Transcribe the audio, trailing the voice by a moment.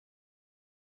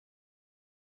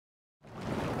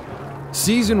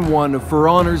Season 1 of For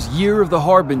Honor's Year of the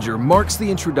Harbinger marks the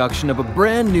introduction of a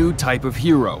brand new type of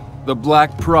hero, the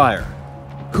Black Prior.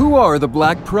 Who are the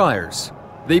Black Priors?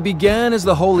 They began as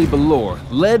the Holy Belor,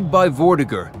 led by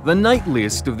Vortiger, the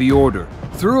knightliest of the Order.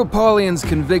 Through Apollyon's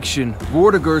conviction,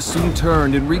 Vortiger soon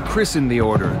turned and rechristened the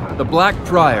Order, the Black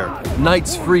Prior,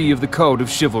 knights free of the code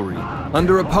of chivalry.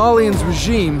 Under Apollyon's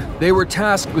regime, they were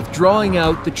tasked with drawing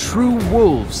out the true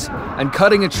wolves and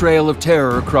cutting a trail of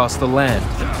terror across the land.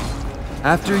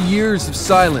 After years of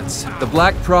silence, the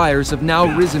Black Priors have now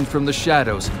risen from the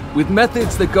shadows, with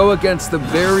methods that go against the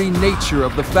very nature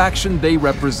of the faction they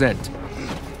represent.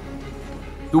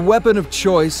 The weapon of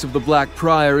choice of the Black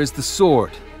Prior is the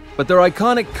sword, but their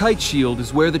iconic kite shield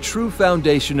is where the true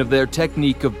foundation of their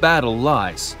technique of battle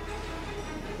lies.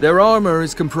 Their armor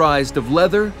is comprised of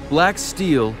leather, black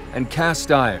steel, and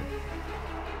cast iron.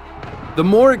 The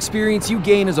more experience you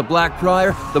gain as a Black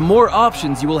Prior, the more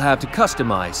options you will have to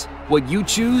customize. What you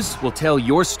choose will tell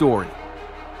your story.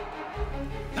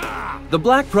 The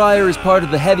Black Prior is part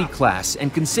of the heavy class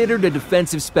and considered a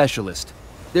defensive specialist.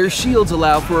 Their shields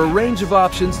allow for a range of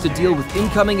options to deal with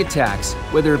incoming attacks,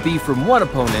 whether it be from one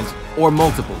opponent or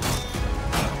multiple.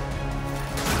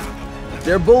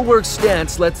 Their bulwark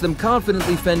stance lets them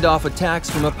confidently fend off attacks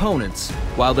from opponents,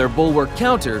 while their bulwark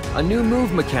counter, a new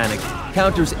move mechanic,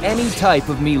 counters any type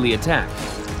of melee attack.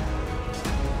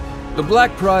 The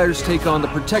Black Priors take on the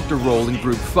protector role in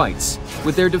group fights.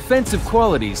 With their defensive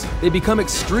qualities, they become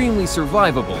extremely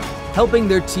survivable, helping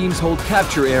their teams hold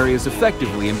capture areas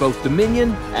effectively in both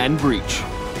Dominion and Breach.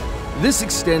 This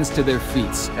extends to their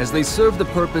feats, as they serve the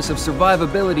purpose of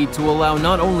survivability to allow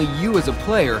not only you as a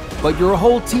player, but your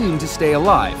whole team to stay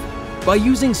alive. By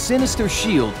using Sinister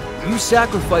Shield, you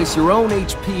sacrifice your own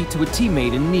HP to a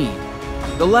teammate in need.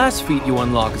 The last feat you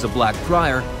unlock as a Black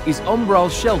Prior is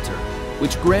Umbral Shelter,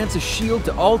 which grants a shield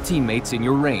to all teammates in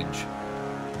your range.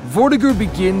 Vortiger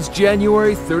begins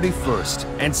January 31st,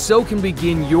 and so can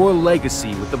begin your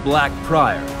legacy with the Black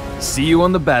Prior. See you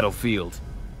on the battlefield.